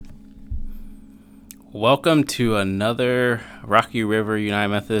Welcome to another Rocky River United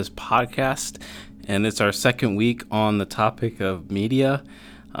Methodist podcast, and it's our second week on the topic of media.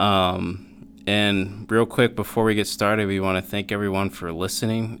 And real quick, before we get started, we want to thank everyone for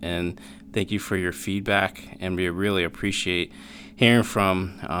listening, and thank you for your feedback, and we really appreciate hearing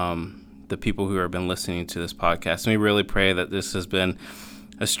from the people who have been listening to this podcast. And we really pray that this has been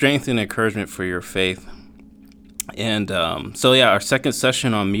a strength and encouragement for your faith. And our second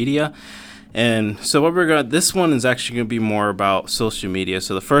session on media. And so this one is actually going to be more about social media.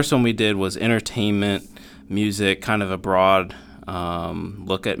 So the first one we did was entertainment, music, kind of a broad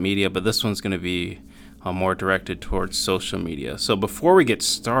look at media, but this one's going to be more directed towards social media. So before we get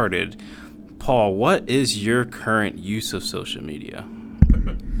started, Paul, what is your current use of social media?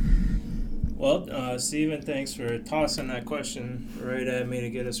 Well, Stephen, thanks for tossing that question right at me to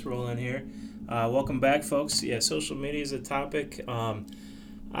get us rolling here. Welcome back, folks. Yeah, social media is a topic.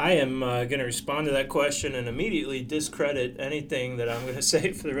 I am going to respond to that question and immediately discredit anything that I'm going to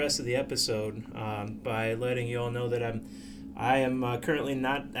say for the rest of the episode by letting you all know that I am currently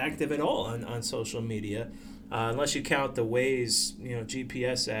not active at all on social media, unless you count the Waze,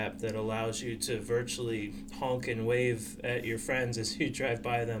 GPS app that allows you to virtually honk and wave at your friends as you drive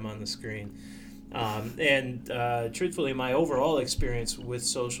by them on the screen. Truthfully, my overall experience with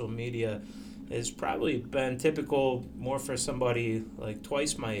social media has probably been typical more for somebody like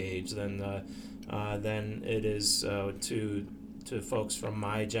twice my age than it is to folks from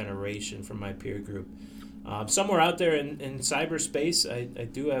my generation, from my peer group. Somewhere out there in cyberspace, I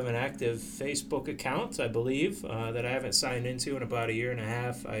do have an active Facebook account, I believe, that I haven't signed into in about a year and a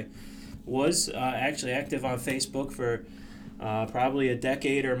half. I was actually active on Facebook for probably a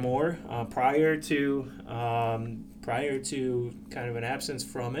decade or more prior to kind of an absence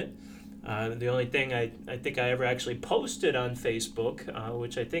from it. The only thing I think I ever actually posted on Facebook,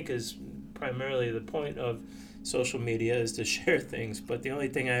 which I think is primarily the point of social media, is to share things. But the only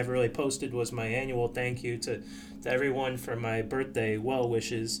thing I ever really posted was my annual thank you to everyone for my birthday well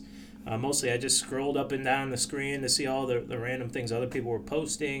wishes. Mostly I just scrolled up and down the screen to see all the random things other people were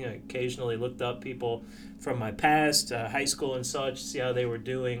posting. I occasionally looked up people from my past, high school and such, see how they were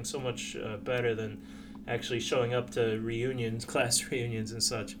doing. So much better than actually showing up to reunions, class reunions and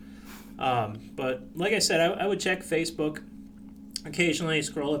such. But like I said, I would check Facebook occasionally,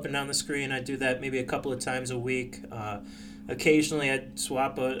 scroll up and down the screen. I'd do that maybe a couple of times a week. Occasionally I'd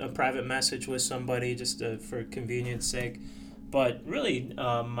swap a private message with somebody just for convenience sake. But really,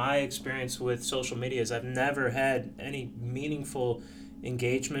 my experience with social media is I've never had any meaningful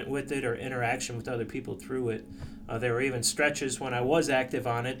engagement with it or interaction with other people through it. There were even stretches when I was active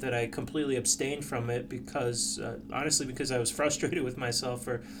on it that I completely abstained from it because I was frustrated with myself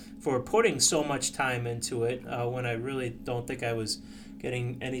for putting so much time into it when I really don't think I was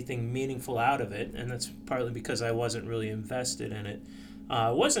getting anything meaningful out of it, and that's partly because I wasn't really invested in it.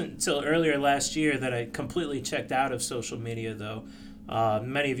 It wasn't until earlier last year that I completely checked out of social media, though.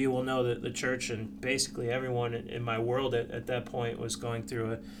 Many of you will know that the church and basically everyone in my world at that point was going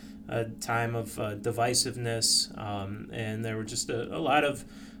through a time of divisiveness, and there were just a lot of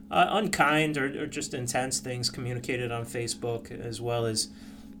unkind or just intense things communicated on Facebook, as well as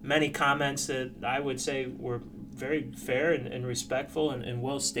many comments that I would say were very fair and respectful and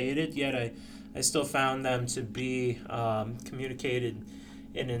well stated, yet I still found them to be communicated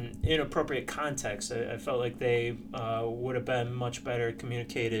in an inappropriate context. I felt like they would have been much better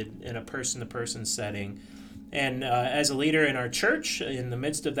communicated in a person-to-person setting. And as a leader in our church, in the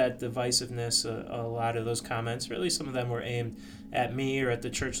midst of that divisiveness, a lot of those comments, or at least some of them, were aimed at me or at the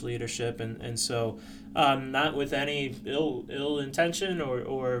church leadership. And so not with any ill intention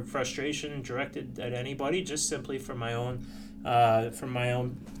or frustration directed at anybody, just simply for my own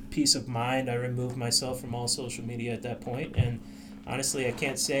peace of mind, I removed myself from all social media at that point. And honestly, I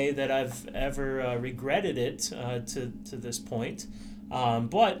can't say that I've ever regretted it to this point.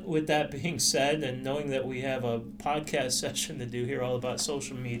 But with that being said, and knowing that we have a podcast session to do here all about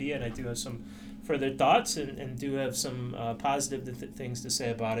social media, and I do have some further thoughts and do have some positive things to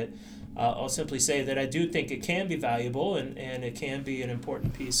say about it, I'll simply say that I do think it can be valuable and it can be an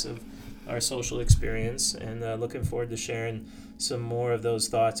important piece of our social experience, and looking forward to sharing some more of those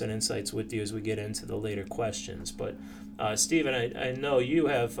thoughts and insights with you as we get into the later questions. But Stephen, I know you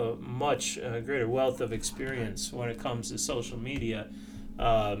have a much greater wealth of experience when it comes to social media.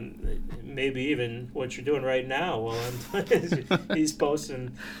 Maybe even what you're doing right now. Well, he's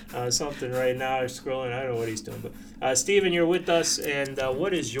posting something right now or scrolling. I don't know what he's doing. But Stephen, you're with us, and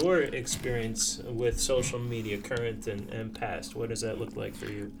what is your experience with social media, current and past? What does that look like for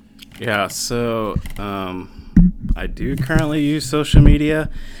you? Yeah, so I do currently use social media.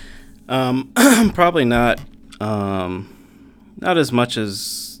 Probably not. Not as much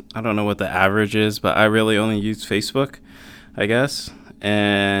as, I don't know what the average is, but I really only use Facebook, I guess.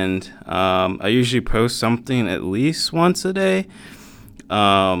 And I usually post something at least once a day,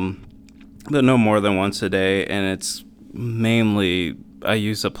 but no more than once a day. And it's mainly, I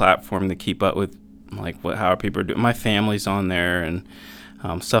use the platform to keep up with like how people are doing. My family's on there and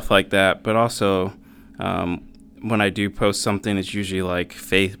stuff like that. But also, when I do post something, it's usually like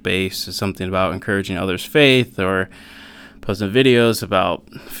faith-based, or something about encouraging others' faith, or posting videos about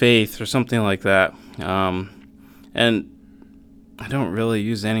faith or something like that. And I don't really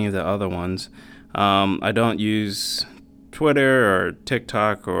use any of the other ones. I don't use Twitter or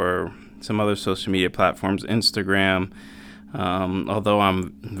TikTok or some other social media platforms, Instagram, although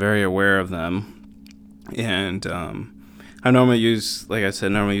I'm very aware of them. And I normally use, like I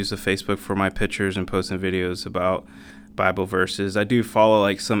said, the Facebook for my pictures and posting videos about Bible verses. I do follow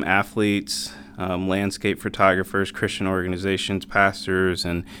like some athletes, landscape photographers, Christian organizations, pastors,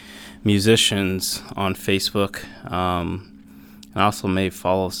 and musicians on Facebook. I also may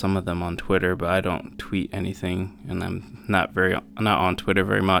follow some of them on Twitter, but I don't tweet anything, and I'm not on Twitter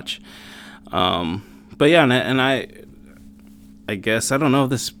very much. But yeah, and I guess I don't know if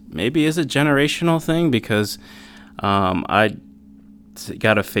this maybe is a generational thing, because I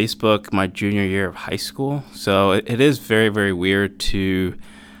got a Facebook my junior year of high school, so it is very, very weird to.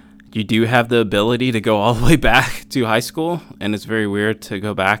 You do have the ability to go all the way back to high school, and it's very weird to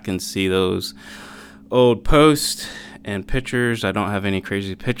go back and see those old posts and pictures. I don't have any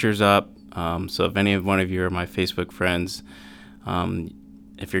crazy pictures up, so if any of one of you are my Facebook friends,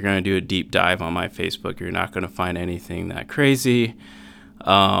 if you're going to do a deep dive on my Facebook, you're not going to find anything that crazy.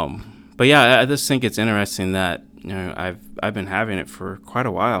 But yeah, I just think it's interesting that I've been having it for quite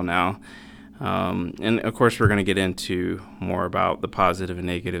a while now. And of course, we're going to get into more about the positive and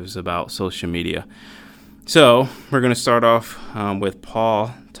negatives about social media. So we're going to start off with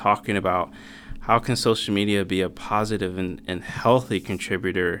Paul talking about how can social media be a positive and healthy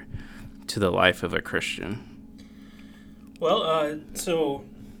contributor to the life of a Christian. Well, so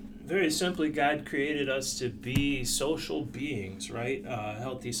very simply, God created us to be social beings, right?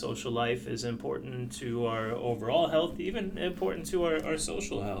 Healthy social life is important to our overall health, even important to our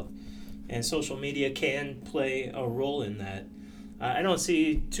social health. And social media can play a role in that. I don't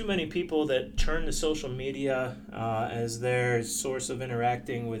see too many people that turn to social media as their source of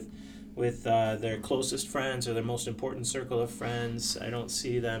interacting with their closest friends or their most important circle of friends. I don't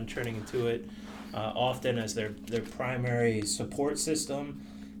see them turning into it often as their primary support system.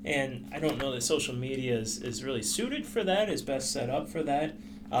 And I don't know that social media is really suited for that, is best set up for that.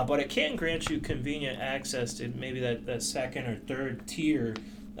 But it can grant you convenient access to maybe that second or third tier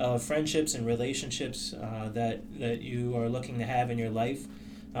friendships and relationships that you are looking to have in your life.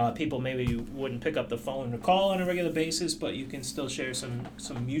 People maybe you wouldn't pick up the phone to call on a regular basis, but you can still share some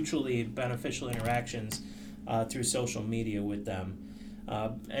mutually beneficial interactions through social media with them.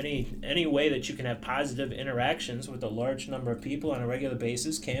 Any way that you can have positive interactions with a large number of people on a regular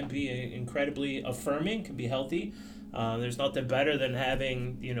basis can be incredibly affirming, can be healthy. There's nothing better than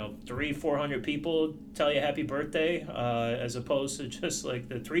having 300-400 people tell you happy birthday, as opposed to just like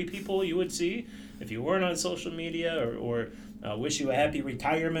the 3 people you would see if you weren't on social media, or wish you a happy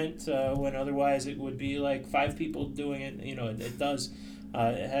retirement when otherwise it would be like 5 people doing it. It does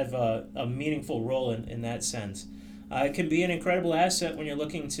have a meaningful role in that sense. It can be an incredible asset when you're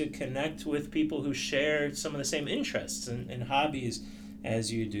looking to connect with people who share some of the same interests and hobbies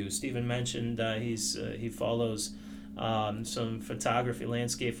as you do. Stephen mentioned he follows some photography,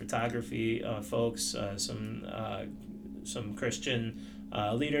 landscape photography folks, some Christian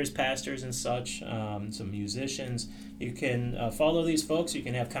leaders, pastors, and such, some musicians. You can follow these folks. You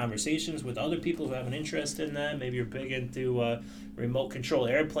can have conversations with other people who have an interest in that. Maybe you're big into remote control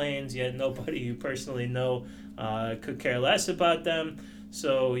airplanes, yet nobody you personally know could care less about them.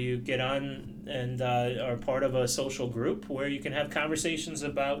 So you get on and are part of a social group where you can have conversations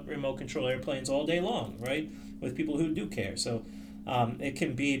about remote control airplanes all day long, right, with people who do care. So it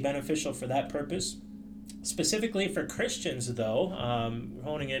can be beneficial for that purpose. Specifically for Christians, though,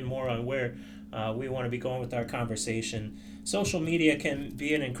 honing in more on where we want to be going with our conversation, social media can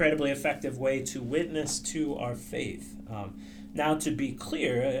be an incredibly effective way to witness to our faith. Now, to be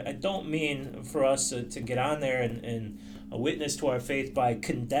clear, I don't mean for us to get on there and witness to our faith by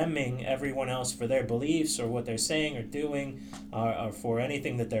condemning everyone else for their beliefs or what they're saying or doing, or for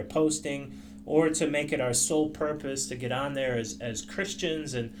anything that they're posting, or to make it our sole purpose to get on there as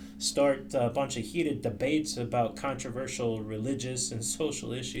Christians and start a bunch of heated debates about controversial religious and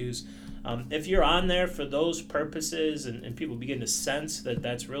social issues. If you're on there for those purposes and people begin to sense that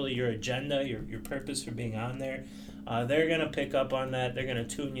that's really your agenda, your purpose for being on there, they're going to pick up on that. They're going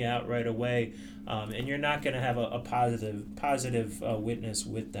to tune you out right away, and you're not going to have a positive witness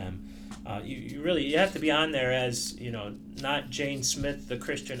with them. You have to be on there as, not Jane Smith, the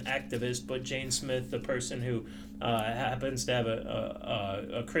Christian activist, but Jane Smith, the person who happens to have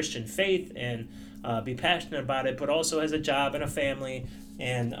a Christian faith and be passionate about it, but also has a job and a family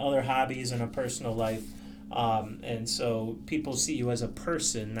and other hobbies and a personal life. And so people see you as a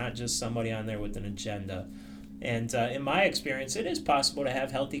person, not just somebody on there with an agenda. And in my experience, it is possible to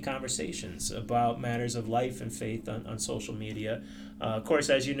have healthy conversations about matters of life and faith on social media. Of course,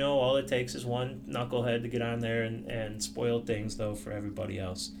 as you know, all it takes is one knucklehead to get on there and spoil things, though, for everybody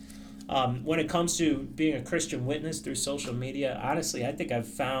else. When it comes to being a Christian witness through social media, honestly, I think I've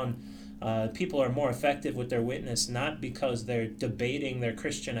found people are more effective with their witness not because they're debating their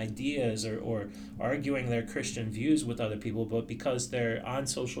Christian ideas or arguing their Christian views with other people, but because they're on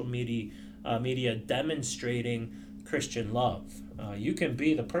social media demonstrating Christian love. You can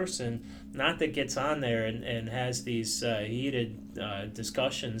be the person not that gets on there and has these heated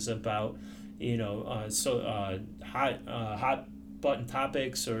discussions about hot button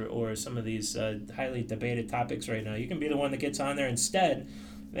topics or some of these highly debated topics right now. You can be the one that gets on there instead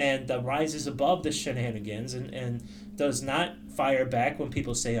and rises above the shenanigans and does not fire back when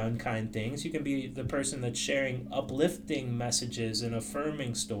people say unkind things. You can be the person that's sharing uplifting messages and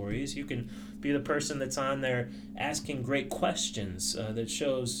affirming stories. You can be the person that's on there asking great questions that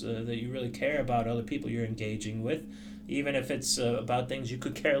shows that you really care about other people you're engaging with. Even if it's about things you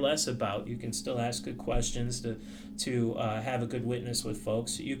could care less about, you can still ask good questions to have a good witness with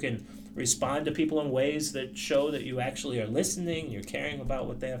folks. You can respond to people in ways that show that you actually are listening, you're caring about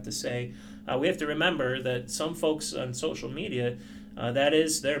what they have to say. We have to remember that some folks on social media, that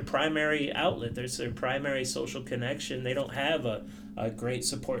is their primary outlet. That's their primary social connection. They don't have a great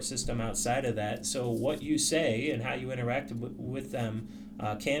support system outside of that. So what you say and how you interact with them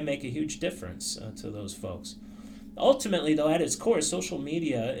can make a huge difference to those folks. Ultimately, though, at its core, social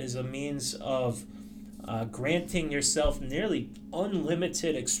media is a means of granting yourself nearly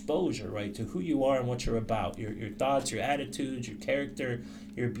unlimited exposure, right, to who you are and what you're about, your thoughts, your attitudes, your character,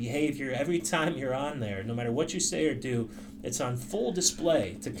 your behavior. Every time you're on there, no matter what you say or do, it's on full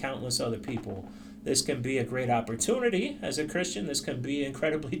display to countless other people. This can be a great opportunity as a Christian. This can be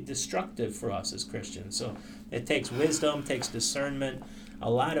incredibly destructive for us as Christians. So it takes wisdom, takes discernment, a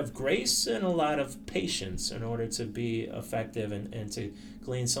lot of grace, and a lot of patience in order to be effective and to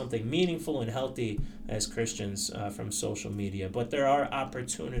glean something meaningful and healthy as Christians from social media. But there are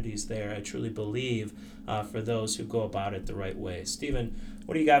opportunities there, I truly believe, for those who go about it the right way. Stephen,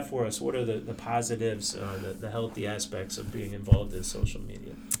 what do you got for us? What are the positives, the healthy aspects of being involved in social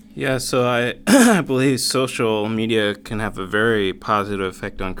media? Yeah, so I believe social media can have a very positive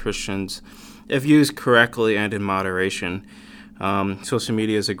effect on Christians if used correctly and in moderation. Social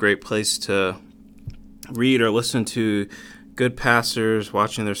media is a great place to read or listen to good pastors,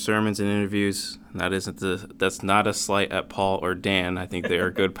 watching their sermons and interviews. That's not a slight at Paul or Dan. I think they are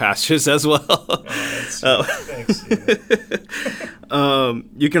good pastors as well. Thanks.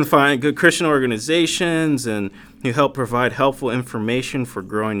 You can find good Christian organizations, and you help provide helpful information for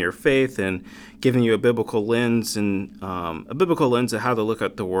growing your faith and giving you a biblical lens of how to look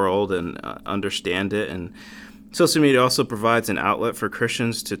at the world and understand it. And social media also provides an outlet for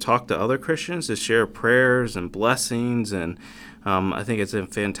Christians to talk to other Christians, to share prayers and blessings, and I think it's a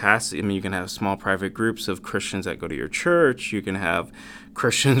fantastic. I mean, you can have small private groups of Christians that go to your church. You can have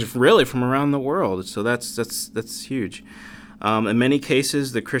Christians really from around the world. So that's huge. In many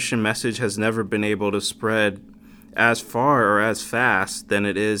cases, the Christian message has never been able to spread as far or as fast than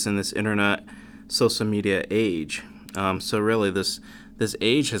it is in this internet social media age. So really, this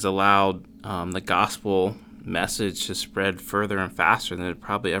age has allowed the gospel message to spread further and faster than it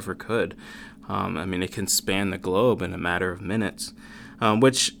probably ever could. I mean, it can span the globe in a matter of minutes,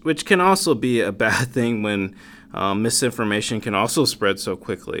 which can also be a bad thing when misinformation can also spread so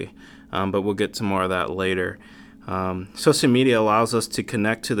quickly. But we'll get to more of that later. Social media allows us to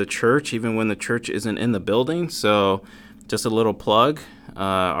connect to the church even when the church isn't in the building. So just a little plug,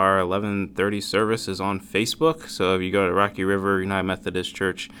 our 11:30 service is on Facebook. So if you go to Rocky River United Methodist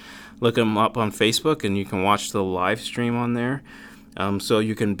Church, look them up on Facebook and you can watch the live stream on there. So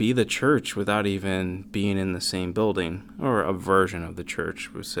you can be the church without even being in the same building, or a version of the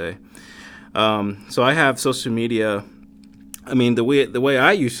church, we say. So I have social media. I mean, the way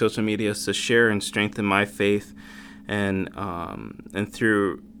I use social media is to share and strengthen my faith, and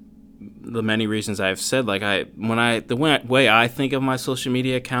through the many reasons I've said, like the way I think of my social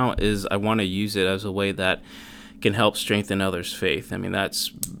media account is I want to use it as a way that can help strengthen others' faith. I mean, that's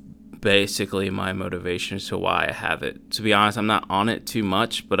basically my motivation as to why I have it. To be honest, I'm not on it too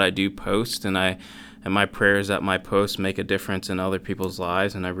much, but I do post, and my prayer is that my posts make a difference in other people's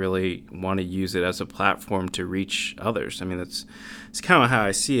lives, and I really want to use it as a platform to reach others. I mean, it's kind of how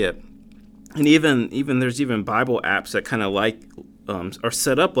I see it. And even there's even Bible apps that kind of are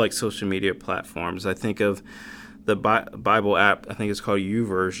set up like social media platforms. I think of the Bible app, I think it's called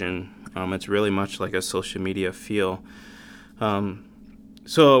YouVersion. It's really much like a social media feel.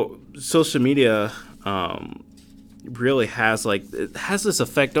 So social media really has this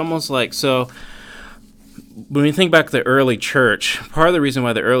effect, almost like, so when we think back to the early church, part of the reason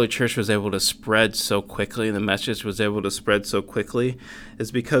why the early church was able to spread so quickly, the message was able to spread so quickly,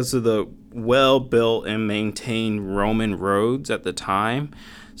 is because of the well-built and maintained Roman roads at the time.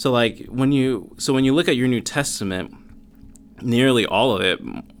 So when you look at your New Testament, nearly all of it,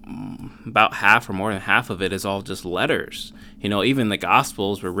 about half or more than half of it, is all just letters. Even the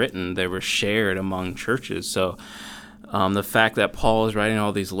Gospels were written, they were shared among churches. So the fact that Paul is writing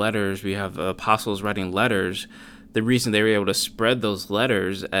all these letters, we have apostles writing letters, the reason they were able to spread those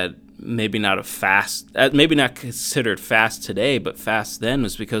letters at maybe not considered fast today, but fast then,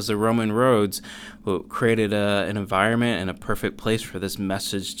 was because the Roman roads created an environment and a perfect place for this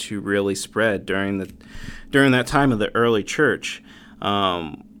message to really spread during that time of the early church,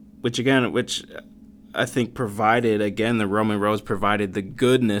 which I think the Roman roads provided the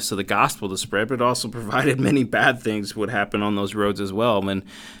goodness of the gospel to spread, but also provided many bad things would happen on those roads as well. When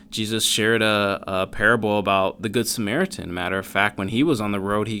Jesus shared a parable about the Good Samaritan, matter of fact, when he was on the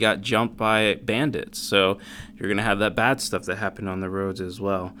road, he got jumped by bandits. So you're going to have that bad stuff that happened on the roads as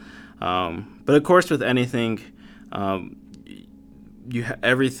well. But of course, with anything,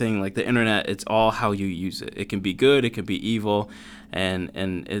 everything like the internet, it's all how you use it. It can be good, it can be evil, and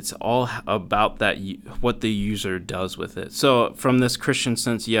it's all about what the user does with it. So from this Christian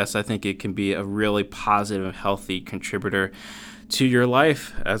sense, yes, I think it can be a really positive, healthy contributor to your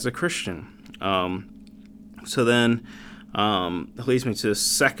life as a Christian. So then it leads me to the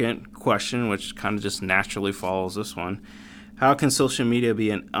second question, which kind of just naturally follows this one. How can social media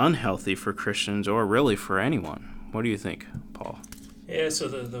be unhealthy for Christians, or really for anyone? What do you think, Paul? Yeah, so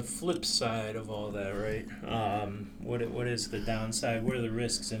the flip side of all that, right? What is the downside? What are the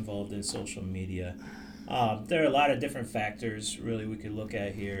risks involved in social media? There are a lot of different factors, really, we could look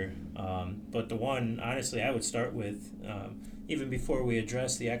at here. But the one, honestly, I would start with, even before we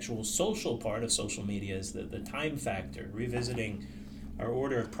address the actual social part of social media, is the time factor, revisiting our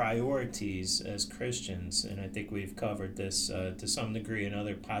order of priorities as Christians. And I think we've covered this to some degree in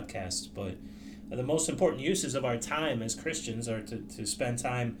other podcasts, but the most important uses of our time as Christians are to spend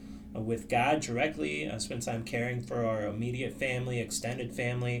time with God directly, spend time caring for our immediate family, extended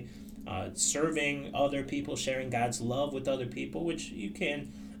family, serving other people, sharing God's love with other people, which you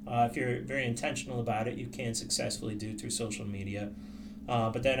can, if you're very intentional about it, you can successfully do through social media.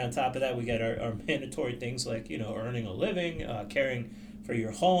 But then on top of that, we got our mandatory things like, earning a living, caring for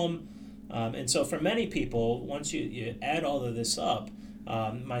your home. And so for many people, once you add all of this up,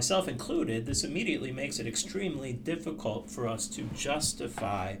 myself included, this immediately makes it extremely difficult for us to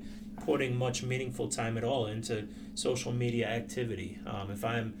justify putting much meaningful time at all into social media activity. If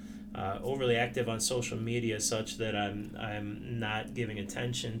I'm overly active on social media such that I'm not giving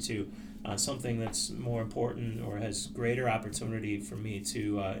attention to something that's more important or has greater opportunity for me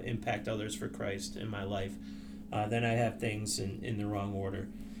to impact others for Christ in my life, then I have things in the wrong order.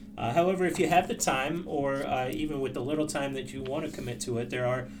 However, if you have the time, or even with the little time that you want to commit to it, there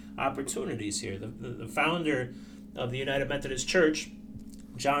are opportunities here. The founder of the United Methodist Church,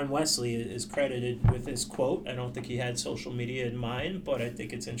 John Wesley, is credited with this quote. I don't think he had social media in mind, but I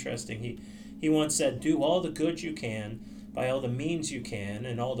think it's interesting. He once said, "Do all the good you can, by all the means you can,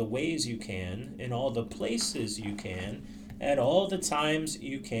 in all the ways you can, in all the places you can, at all the times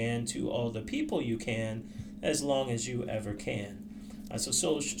you can, to all the people you can, as long as you ever can."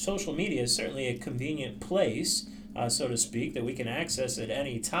 So social media is certainly a convenient place, so to speak, that we can access at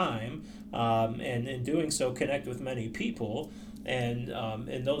any time, and in doing so connect with many people. And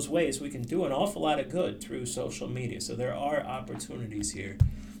in those ways, we can do an awful lot of good through social media. So there are opportunities here.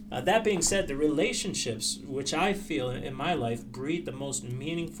 That being said, the relationships which I feel in my life breed the most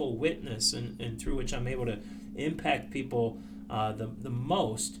meaningful witness, and through which I'm able to impact people the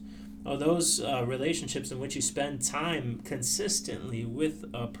most, are those relationships in which you spend time consistently with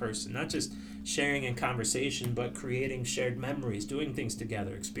a person, not just sharing in conversation, but creating shared memories, doing things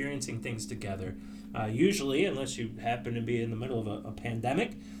together, experiencing things together. Usually, unless you happen to be in the middle of a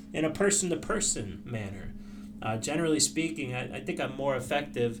pandemic, in a person-to-person manner. Generally speaking, I think I'm more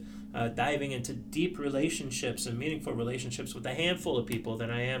effective diving into deep relationships and meaningful relationships with a handful of people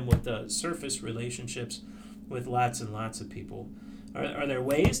than I am with surface relationships with lots and lots of people. Are there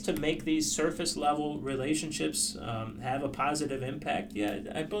ways to make these surface level relationships have a positive impact? Yeah,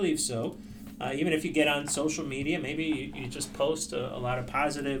 I believe so. Even if you get on social media, maybe you just post a lot of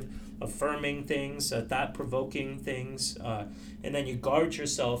positive, affirming things, thought-provoking things, and then you guard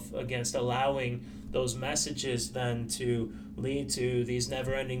yourself against allowing those messages then to lead to these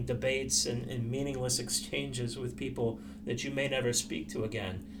never-ending debates and meaningless exchanges with people that you may never speak to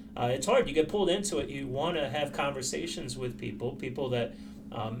again. It's hard. You get pulled into it. You want to have conversations with people that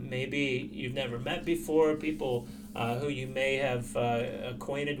maybe you've never met before, people who you may have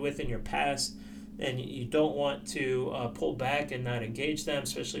acquainted with in your past, and you don't want to pull back and not engage them,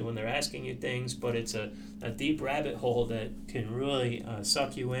 especially when they're asking you things, but it's a deep rabbit hole that can really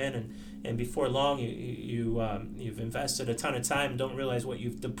suck you in, and before long you've invested a ton of time and don't realize what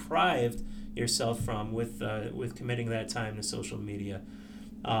you've deprived yourself from with committing that time to social media.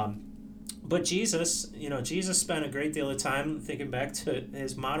 But Jesus spent a great deal of time, thinking back to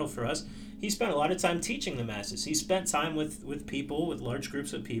his model for us, he spent a lot of time teaching the masses. He spent time with people, with large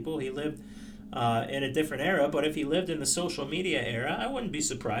groups of people. He lived in a different era, but if he lived in the social media era, I wouldn't be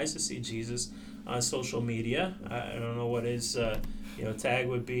surprised to see Jesus on social media. I don't know what his tag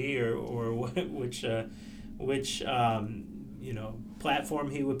would be or which platform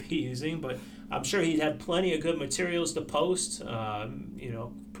he would be using, but I'm sure he'd have plenty of good materials to post,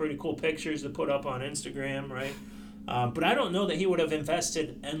 pretty cool pictures to put up on Instagram, right? But I don't know that he would have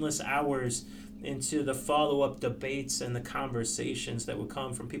invested endless hours into the follow-up debates and the conversations that would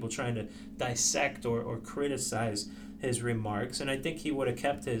come from people trying to dissect or criticize his remarks. And I think he would have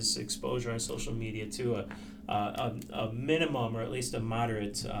kept his exposure on social media to a minimum, or at least a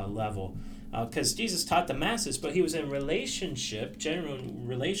moderate level. Because Jesus taught the masses, but he was in genuine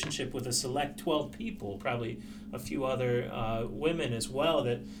relationship with a select 12 people, probably a few other women as well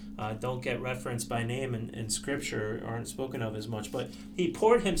that don't get referenced by name in Scripture, aren't spoken of as much. But he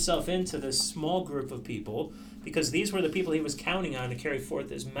poured himself into this small group of people because these were the people he was counting on to carry forth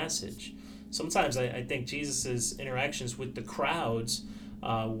his message. Sometimes I think Jesus' interactions with the crowds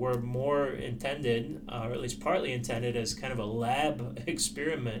were more intended, or at least partly intended, as kind of a lab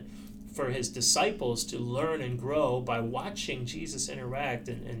experiment for his disciples to learn and grow by watching Jesus interact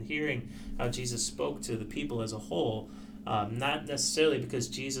and hearing how Jesus spoke to the people as a whole, not necessarily because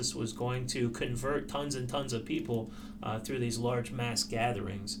Jesus was going to convert tons and tons of people through these large mass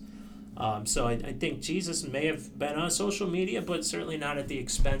gatherings. So I think Jesus may have been on social media, but certainly not at the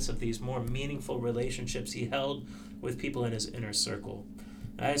expense of these more meaningful relationships he held with people in his inner circle.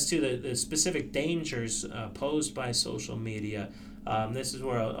 As to the specific dangers posed by social media, this is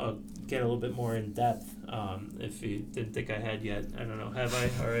where I'll get a little bit more in depth. If you didn't think I had yet, I don't know. Have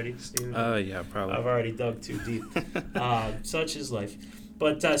I already, Steve? Yeah, probably. I've already dug too deep. Such is life.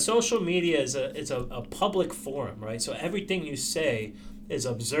 But social media is a public forum, right? So everything you say is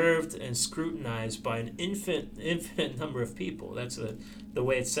observed and scrutinized by an infinite number of people. That's the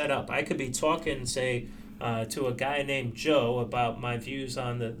way it's set up. I could be talking, say, to a guy named Joe about my views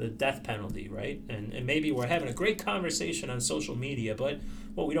on the death penalty, right? And maybe we're having a great conversation on social media, but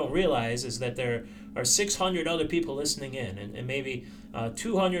what we don't realize is that there are 600 other people listening in, and maybe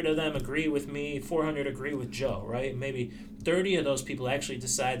 200 of them agree with me, 400 agree with Joe, right? Maybe 30 of those people actually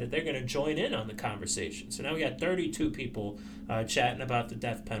decide that they're going to join in on the conversation. So now we got 32 people chatting about the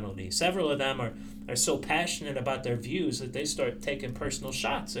death penalty. Several of them are so passionate about their views that they start taking personal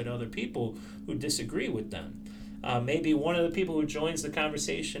shots at other people who disagree with them. Maybe one of the people who joins the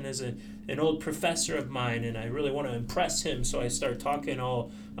conversation is an old professor of mine, and I really want to impress him, so I start talking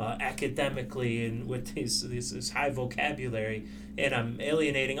all academically and with this high vocabulary, and I'm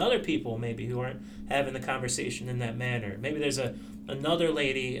alienating other people maybe who aren't having the conversation in that manner. Maybe there's another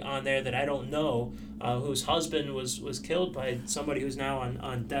lady on there that I don't know whose husband was killed by somebody who's now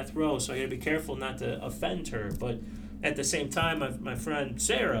on death row, so I got to be careful not to offend her. But at the same time, my friend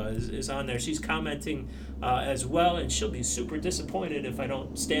Sarah is on there. She's commenting as well, and she'll be super disappointed if I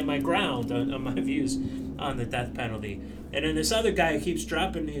don't stand my ground on my views on the death penalty. And then this other guy keeps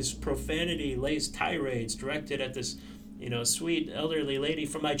dropping these profanity-laced tirades directed at this sweet elderly lady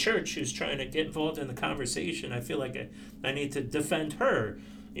from my church who's trying to get involved in the conversation. I feel like I need to defend her.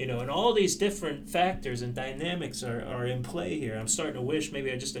 And all these different factors and dynamics are in play here. I'm starting to wish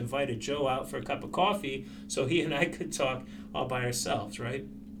maybe I just invited Joe out for a cup of coffee so he and I could talk all by ourselves, right?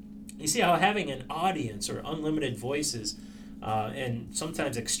 You see how having an audience or unlimited voices and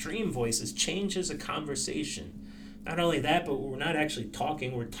sometimes extreme voices changes a conversation. Not only that, but we're not actually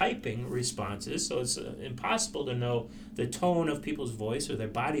talking, we're typing responses, so it's impossible to know the tone of people's voice or their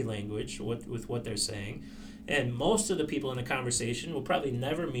body language with what they're saying. And most of the people in the conversation will probably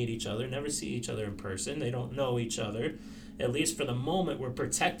never meet each other, never see each other in person. They don't know each other. At least for the moment, we're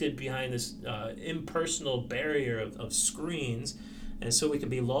protected behind this impersonal barrier of screens. And so we can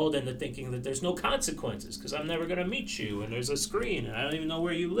be lulled into thinking that there's no consequences because I'm never going to meet you, and there's a screen, and I don't even know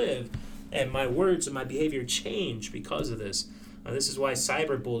where you live. And my words and my behavior change because of this. This is why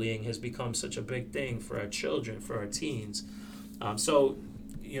cyberbullying has become such a big thing for our children, for our teens.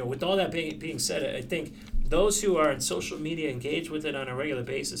 With all that being said, I think those who are in social media, engage with it on a regular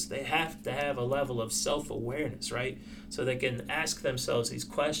basis, they have to have a level of self-awareness, right? So they can ask themselves these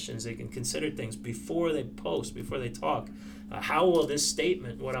questions. They can consider things before they post, before they talk. How will this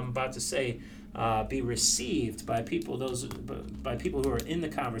statement, what I'm about to say, be received by people who are in the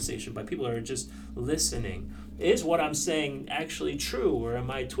conversation, by people who are just listening? Is what I'm saying actually true, or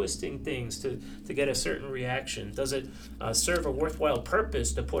am I twisting things to get a certain reaction? Does it serve a worthwhile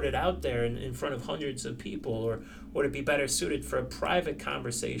purpose to put it out there in front of hundreds of people, or would it be better suited for a private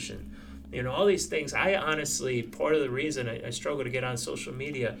conversation? All these things, I honestly, part of the reason I struggle to get on social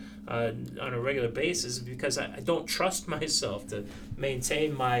media on a regular basis is because I don't trust myself to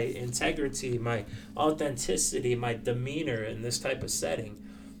maintain my integrity, my authenticity, my demeanor in this type of setting.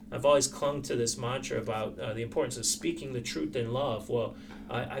 I've always clung to this mantra about the importance of speaking the truth in love. Well,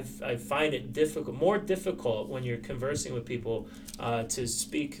 I find it more difficult when you're conversing with people to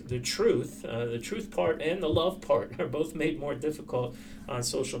speak the truth. The truth part and the love part are both made more difficult on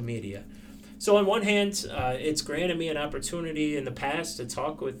social media. So on one hand, it's granted me an opportunity in the past to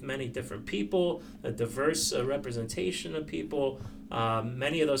talk with many different people, a diverse representation of people.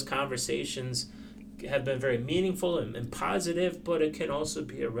 Many of those conversations have been very meaningful and positive, but it can also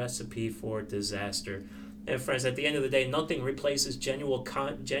be a recipe for disaster. And friends, at the end of the day, nothing replaces genuine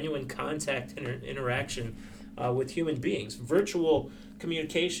contact and interaction with human beings. Virtual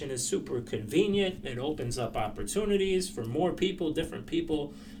communication is super convenient. It opens up opportunities for more people, different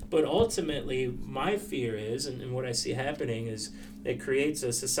people. But ultimately, my fear is, and what I see happening is, it creates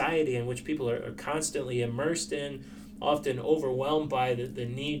a society in which people are constantly immersed in, often overwhelmed by the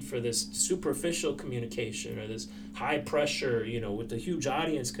need for this superficial communication or this high pressure, with the huge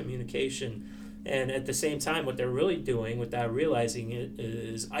audience communication. And at the same time, what they're really doing without realizing it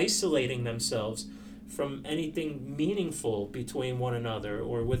is isolating themselves from anything meaningful between one another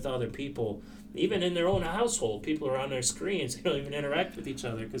or with other people. Even in their own household, people are on their screens. They don't even interact with each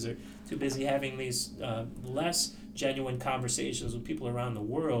other because they're too busy having these less genuine conversations with people around the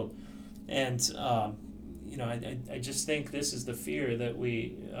world. And I just think this is the fear that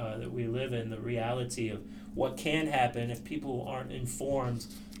we live in, the reality of what can happen if people aren't informed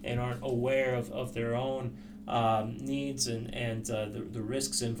and aren't aware of their own needs and the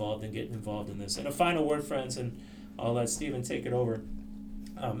risks involved in getting involved in this. And a final word, friends, and I'll let Stephen take it over.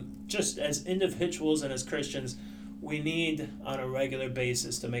 Just as individuals and as Christians, we need on a regular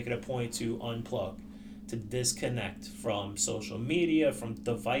basis to make it a point to unplug, to disconnect from social media, from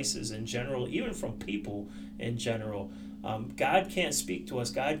devices in general, even from people in general. God can't speak to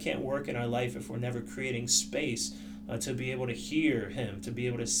us. God can't work in our life if we're never creating space to be able to hear Him, to be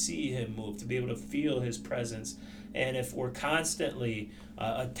able to see Him move, to be able to feel His presence. And if we're constantly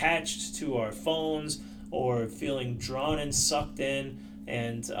attached to our phones or feeling drawn and sucked in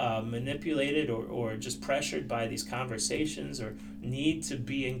and manipulated or just pressured by these conversations or need to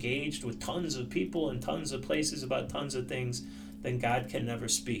be engaged with tons of people and tons of places about tons of things, then God can never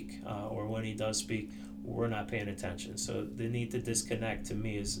speak. Or when He does speak, we're not paying attention. So the need to disconnect, to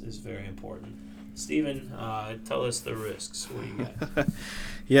me, is very important. Stephen, tell us the risks. What do you got?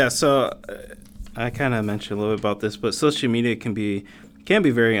 Yeah, so I kind of mentioned a little bit about this, but social media can be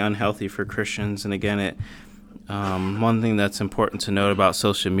very unhealthy for Christians. And again, one thing that's important to note about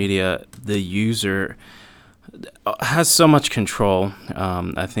social media, the user has so much control.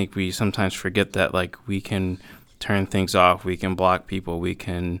 I think we sometimes forget that, we can turn things off, we can block people, we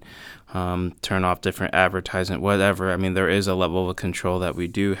can turn off different advertisement, whatever. I mean, there is a level of control that we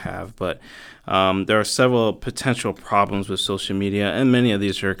do have, but there are several potential problems with social media, and many of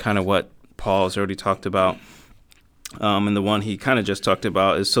these are kind of what Paul has already talked about. And the one he kind of just talked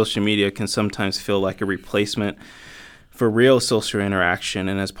about is social media can sometimes feel like a replacement for real social interaction.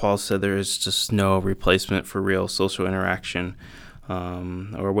 And as Paul said, there is just no replacement for real social interaction.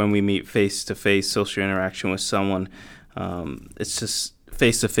 or when we meet face-to-face social interaction with someone, it's just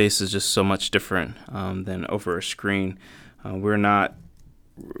face-to-face is just so much different than over a screen. We're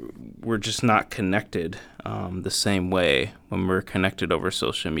just not connected the same way when we're connected over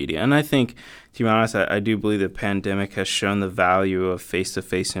social media. And I think, to be honest, I do believe the pandemic has shown the value of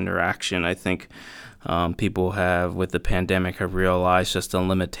face-to-face interaction. I think people with the pandemic, have realized just the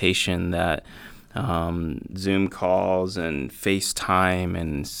limitation that Zoom calls and FaceTime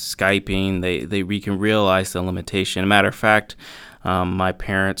and Skyping, we can realize the limitation. As a matter of fact, my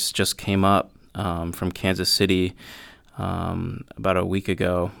parents just came up from Kansas City about a week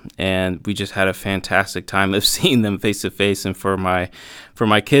ago, and we just had a fantastic time of seeing them face to face. And for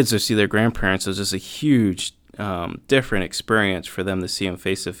my kids to see their grandparents, it was just a huge different experience for them to see them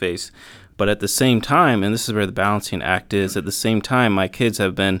face to face. But at the same time, and this is where the balancing act is, at the same time, my kids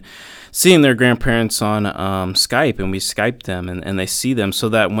have been seeing their grandparents on Skype, and we Skyped them, and they see them, so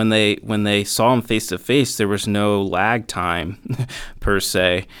that when they saw them face to face, there was no lag time per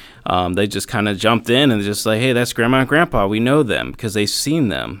se. They just kind of jumped in and just like, hey, that's grandma and grandpa. We know them because they've seen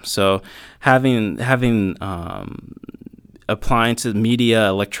them. So having appliances, media,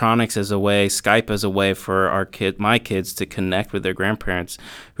 electronics as a way, Skype as a way for my kids to connect with their grandparents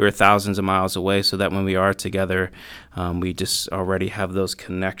who are thousands of miles away, so that when we are together, we just already have those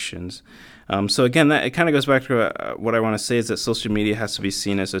connections. So again, it kind of goes back to what I want to say is that social media has to be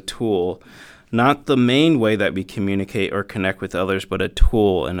seen as a tool, not the main way that we communicate or connect with others, but a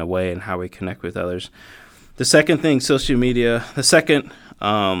tool in a way in how we connect with others. The second thing, the second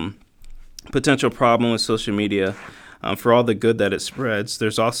potential problem with social media, for all the good that it spreads,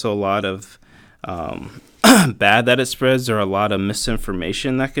 there's also a lot of bad that it spreads. There are a lot of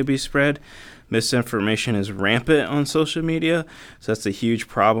misinformation that could be spread. Misinformation is rampant on social media, so that's a huge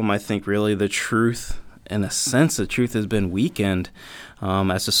problem. I think really the truth, in a sense, the truth has been weakened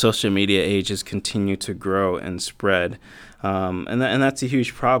as the social media age has continued to grow and spread. And that's a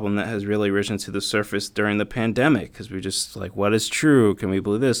huge problem that has really risen to the surface during the pandemic, because we're just like, what is true? Can we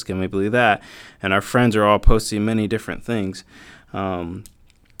believe this? Can we believe that? And our friends are all posting many different things. And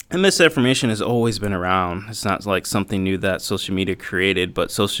misinformation has always been around. It's not like something new that social media created,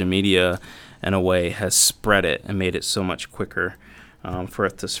 but social media, in a way, has spread it and made it so much quicker for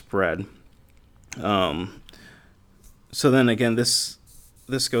it to spread. So then again, this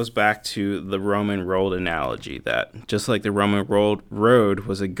goes back to the Roman road analogy, that just like the Roman road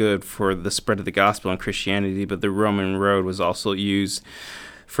was a good for the spread of the gospel and Christianity, but the Roman road was also used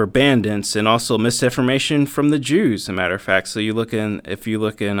for bandits and also misinformation from the Jews, as a matter of fact. So if you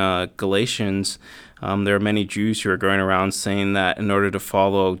look in Galatians, there are many Jews who are going around saying that in order to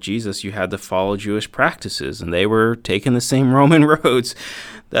follow Jesus, you had to follow Jewish practices, and they were taking the same Roman roads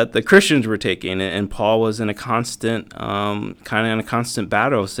that the Christians were taking. And Paul was in a constant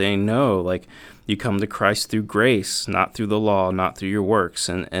battle, saying, no, like, you come to Christ through grace, not through the law, not through your works.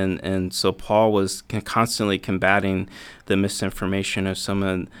 And so Paul was constantly combating the misinformation of some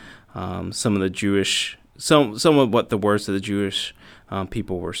of the Jewish, some of what the words of the Jewish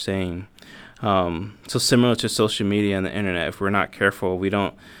people were saying. So similar to social media and the internet, if we're not careful,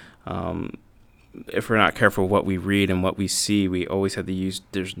 if we're not careful what we read and what we see, we always have to use,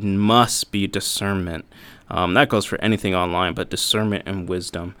 there must be discernment. That goes for anything online, but discernment and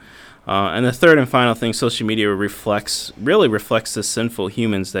wisdom. And the third and final thing, social media really reflects the sinful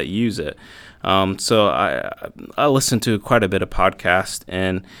humans that use it. So I listen to quite a bit of podcasts,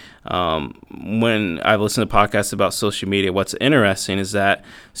 and when I've listened to podcasts about social media, what's interesting is that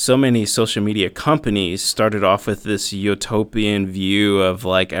so many social media companies started off with this utopian view of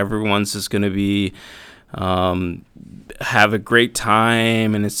like everyone's just going to be have a great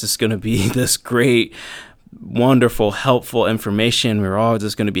time, and it's just going to be this great, wonderful, helpful information. We're all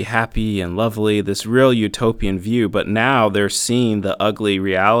just going to be happy and lovely, this real utopian view. But now they're seeing the ugly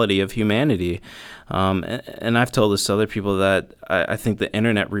reality of humanity. And I've told this to other people that I think the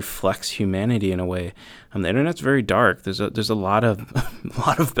internet reflects humanity in a way. The internet's very dark. There's a lot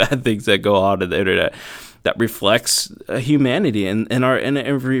of bad things that go on in the internet that reflects humanity and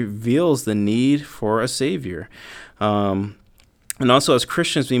it reveals the need for a savior. And also, as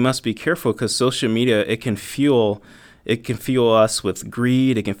Christians, we must be careful, because social media, it can fuel us with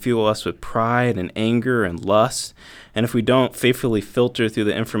greed. It can fuel us with pride and anger and lust. And if we don't faithfully filter through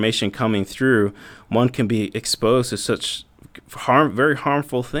the information coming through, one can be exposed to such very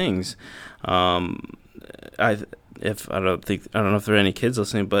harmful things. I don't know if there are any kids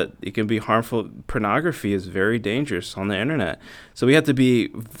listening, but it can be harmful. Pornography is very dangerous on the internet. So we have to be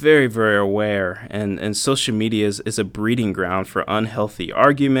very, very aware. And social media is a breeding ground for unhealthy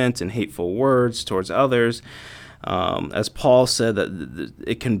arguments and hateful words towards others. As Paul said, that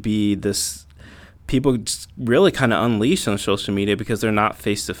it can be this, people really kind of unleash on social media because they're not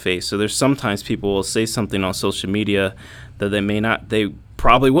face to face. So there's sometimes people will say something on social media that they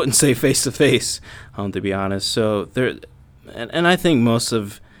probably wouldn't say face to face, to be honest. So and I think most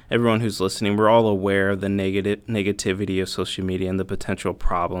of everyone who's listening, we're all aware of the negativity of social media and the potential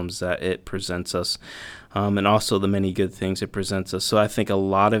problems that it presents us, and also the many good things it presents us. So I think a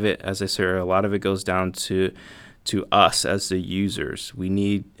lot of it, as I said earlier, a lot of it goes down to us as the users. We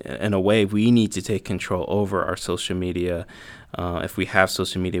need to take control over our social media. If we have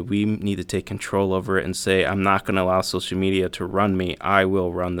social media, we need to take control over it and say, I'm not going to allow social media to run me. I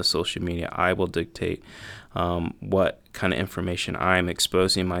will run the social media. I will dictate what kind of information I'm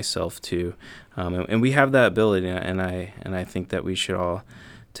exposing myself to. And we have that ability, and I think that we should all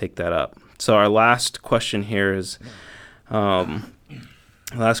take that up. So our last question here is,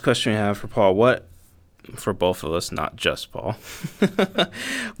 last question we have for Paul, for both of us, not just Paul.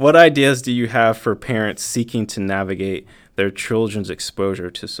 What ideas do you have for parents seeking to navigate their children's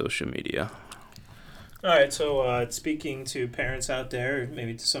exposure to social media? All right, so speaking to parents out there,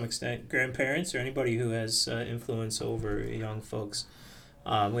 maybe to some extent grandparents or anybody who has influence over young folks,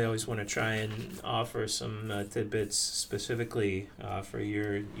 we always want to try and offer some tidbits specifically for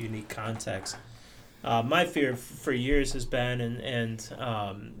your unique context. My fear for years has been,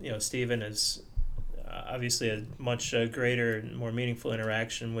 and Stephen is obviously a much greater and more meaningful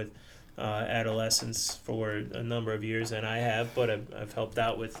interaction with adolescents for a number of years than I have, but I've helped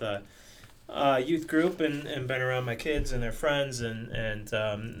out with youth group and been around my kids and their friends and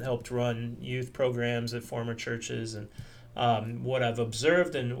helped run youth programs at former churches. And what I've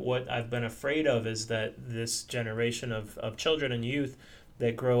observed and what I've been afraid of is that this generation of children and youth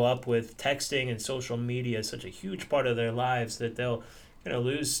that grow up with texting and social media is such a huge part of their lives that they'll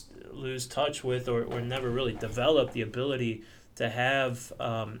lose touch with or never really develop the ability to have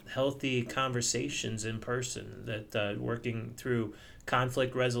healthy conversations in person, that working through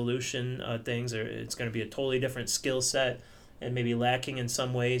conflict resolution things, it's going to be a totally different skill set and maybe lacking in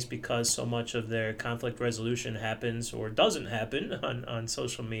some ways because so much of their conflict resolution happens or doesn't happen on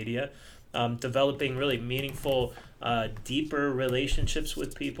social media. Developing really meaningful, deeper relationships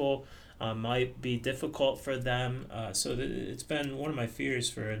with people might be difficult for them. So it's been one of my fears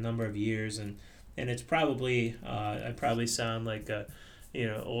for a number of years, and it's probably I probably sound like a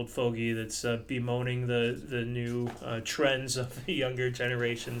old fogey that's bemoaning the new trends of the younger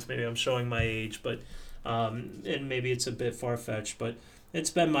generations. Maybe I'm showing my age, but and maybe it's a bit far-fetched, but it's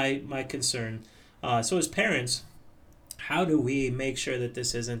been my concern. So as parents, how do we make sure that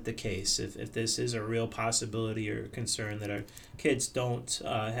this isn't the case? If this is a real possibility or concern that our kids don't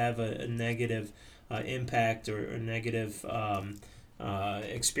have a negative impact or negative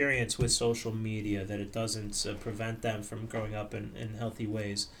experience with social media, that it doesn't prevent them from growing up in healthy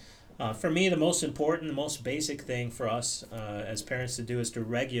ways. For me, the most important, the most basic thing for us as parents to do is to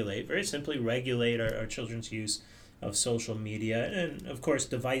very simply regulate our children's use of social media and, of course,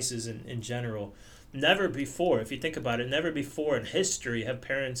 devices in general. Never before, if you think about it, never before in history have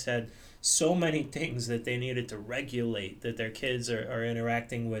parents had so many things that they needed to regulate that their kids are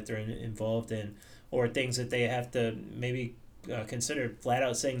interacting with or involved in, or things that they have to maybe consider flat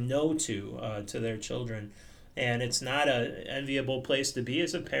out saying no to their children. And it's not an enviable place to be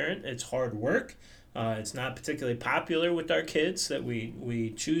as a parent. It's hard work. It's not particularly popular with our kids that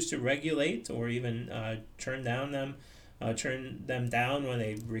we choose to regulate or even turn them down when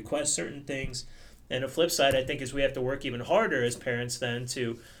they request certain things. And the flip side, I think, is we have to work even harder as parents then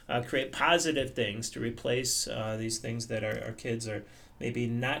to create positive things to replace these things that our kids are maybe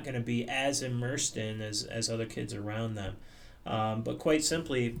not going to be as immersed in as other kids around them. But quite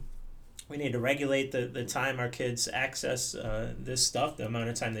simply, we need to regulate the time our kids access this stuff, the amount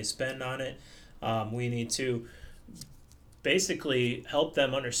of time they spend on it. We need to basically help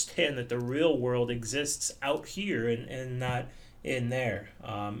them understand that the real world exists out here and not in there.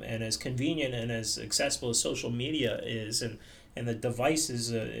 And as convenient and as accessible as social media is, and the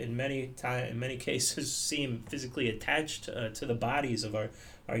devices in many cases seem physically attached to the bodies of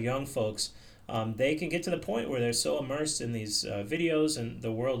our young folks, they can get to the point where they're so immersed in these videos and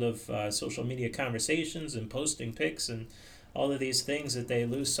the world of social media conversations and posting pics and all of these things that they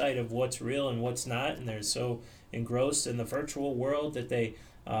lose sight of what's real and what's not, and they're so engrossed in the virtual world that they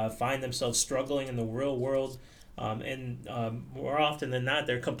find themselves struggling in the real world. And more often than not,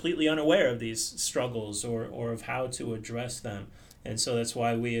 they're completely unaware of these struggles or of how to address them. And so that's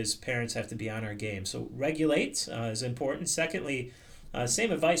why we as parents have to be on our game. So regulate is important. Secondly,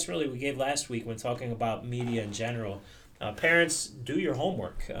 same advice really we gave last week when talking about media in general. Parents, do your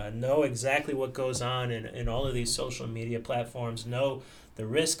homework. Know exactly what goes on in all of these social media platforms. Know the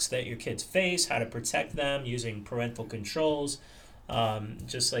risks that your kids face, how to protect them using parental controls.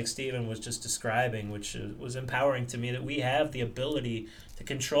 Just like Stephen was just describing, which was empowering to me, that we have the ability to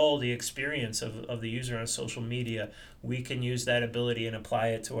control the experience of the user on social media. We can use that ability and apply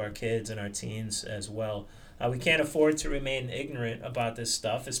it to our kids and our teens as well. We can't afford to remain ignorant about this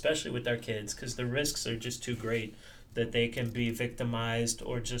stuff, especially with our kids, because the risks are just too great that they can be victimized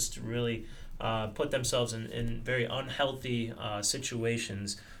or just really put themselves in very unhealthy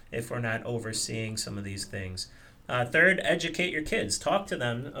situations if we're not overseeing some of these things. Third, educate your kids. Talk to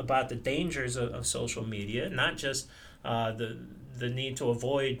them about the dangers of social media, not just the need to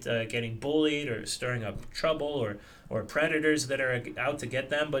avoid getting bullied or stirring up trouble or predators that are out to get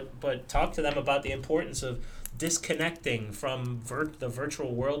them, but talk to them about the importance of disconnecting from the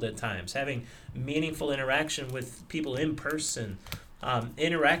virtual world at times, having meaningful interaction with people in person,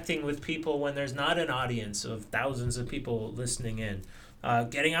 interacting with people when there's not an audience of thousands of people listening in,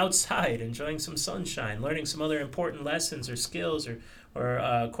 getting outside, enjoying some sunshine, learning some other important lessons or skills, or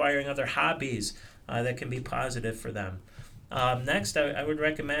acquiring other hobbies that can be positive for them. Next, I would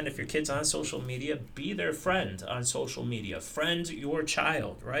recommend, if your kid's on social media, be their friend on social media. Friend your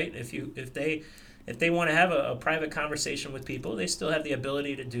child, right? If they want to have a private conversation with people, they still have the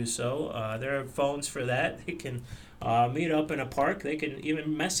ability to do so. There are phones for that. They can meet up in a park. They can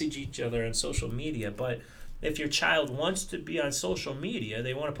even message each other on social media. But if your child wants to be on social media,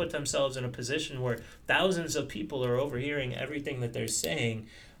 they want to put themselves in a position where thousands of people are overhearing everything that they're saying,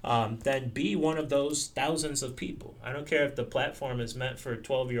 then be one of those thousands of people. I don't care if the platform is meant for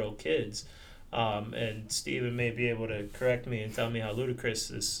 12-year-old kids. And Stephen may be able to correct me and tell me how ludicrous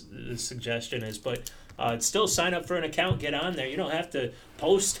this suggestion is, but still sign up for an account, get on there. You don't have to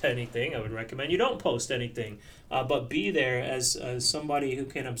post anything. I would recommend you don't post anything, but be there as somebody who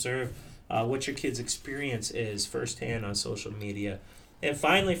can observe what your kid's experience is firsthand on social media. And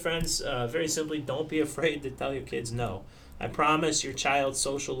finally, friends, very simply, don't be afraid to tell your kids no. I promise your child's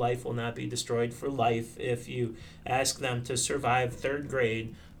social life will not be destroyed for life if you ask them to survive third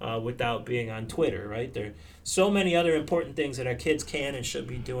grade without being on Twitter, right? There are so many other important things that our kids can and should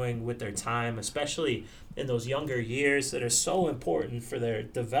be doing with their time, especially in those younger years, that are so important for their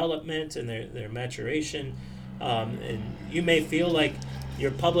development and their maturation. And you may feel like you're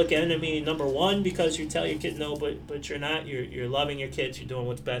public enemy number one because you tell your kid no, but you're not. You're loving your kids. You're doing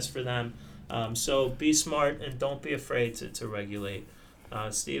what's best for them. So be smart and don't be afraid to regulate.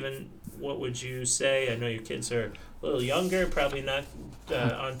 Stephen, what would you say? I know your kids are a little younger, probably not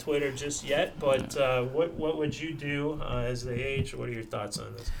on Twitter just yet, but what would you do as they age? What are your thoughts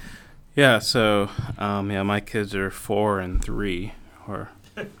on this? Yeah, so my kids are 4 and 3, or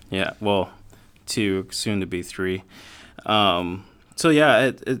 2, soon to be 3. So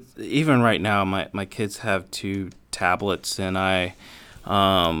yeah, even right now, my kids have 2 tablets, and I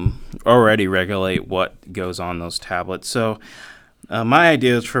already regulate what goes on those tablets. So my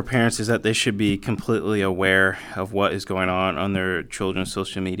ideas for parents is that they should be completely aware of what is going on their children's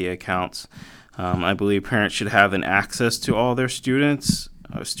social media accounts. I believe parents should have an access to all their students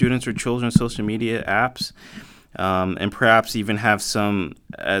or children's social media apps, and perhaps even have some,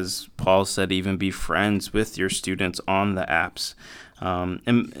 as Paul said, even be friends with your students on the apps.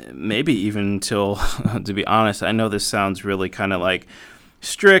 And maybe even until, to be honest, I know this sounds really kind of like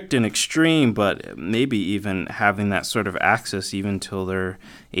strict and extreme, but maybe even having that sort of access even till they're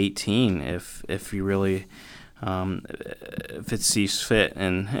 18, if you really, if it sees fit,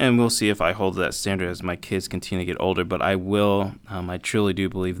 and we'll see if I hold that standard as my kids continue to get older. But I truly do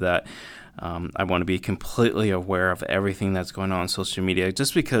believe that I want to be completely aware of everything that's going on social media,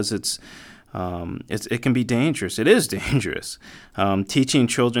 just because it can be dangerous. It is dangerous. Teaching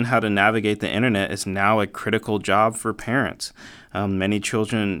children how to navigate the internet is now a critical job for parents. Many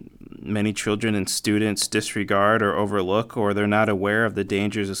children and students disregard or overlook, or they're not aware of the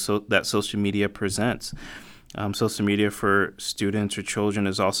dangers that social media presents. Social media for students or children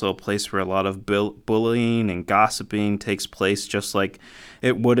is also a place where a lot of bullying and gossiping takes place, just like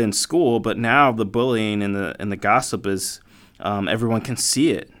it would in school. But now the bullying and the gossip is everyone can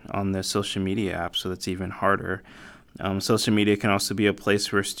see it on the social media app, so that's even harder. Social media can also be a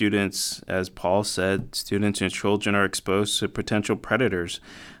place where students, as Paul said, students and children are exposed to potential predators.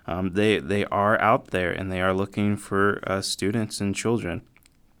 They are out there, and they are looking for students and children.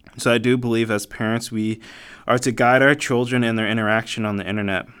 So I do believe as parents we are to guide our children in their interaction on the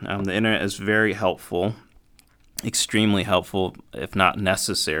internet. The internet is very helpful, extremely helpful, if not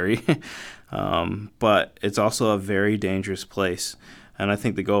necessary, but it's also a very dangerous place. And I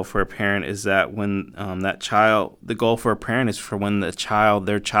think the goal for a parent is that when the goal for a parent is for when their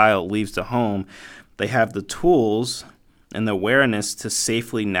child leaves the home, they have the tools and the awareness to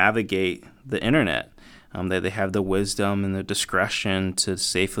safely navigate the internet. They have the wisdom and the discretion to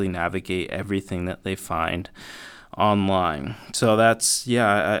safely navigate everything that they find online. So that's,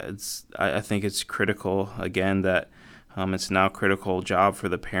 I think it's critical, again, that it's now a critical job for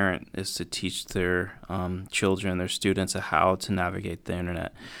the parent is to teach their children, their students, how to navigate the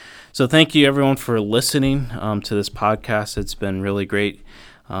internet. So thank you, everyone, for listening to this podcast. It's been really great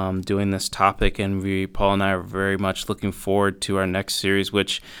doing this topic, and Paul and I are very much looking forward to our next series,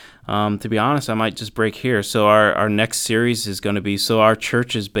 which, to be honest, I might just break here. So our next series is going to be, so our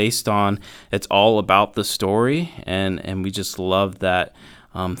church is based on, it's all about the story, and we just love that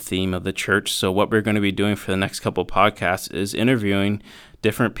theme of the church. So what we're going to be doing for the next couple of podcasts is interviewing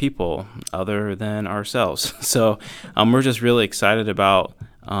different people other than ourselves. So we're just really excited about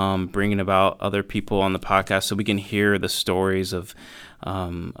bringing about other people on the podcast so we can hear the stories of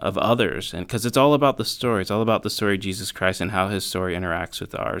others, and because it's all about the story. It's all about the story of Jesus Christ and how his story interacts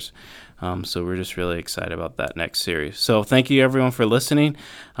with ours. So we're just really excited about that next series. So thank you, everyone, for listening.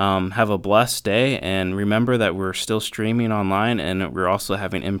 Have a blessed day, and remember that we're still streaming online, and we're also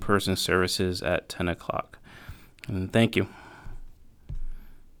having in-person services at 10 o'clock. And thank you.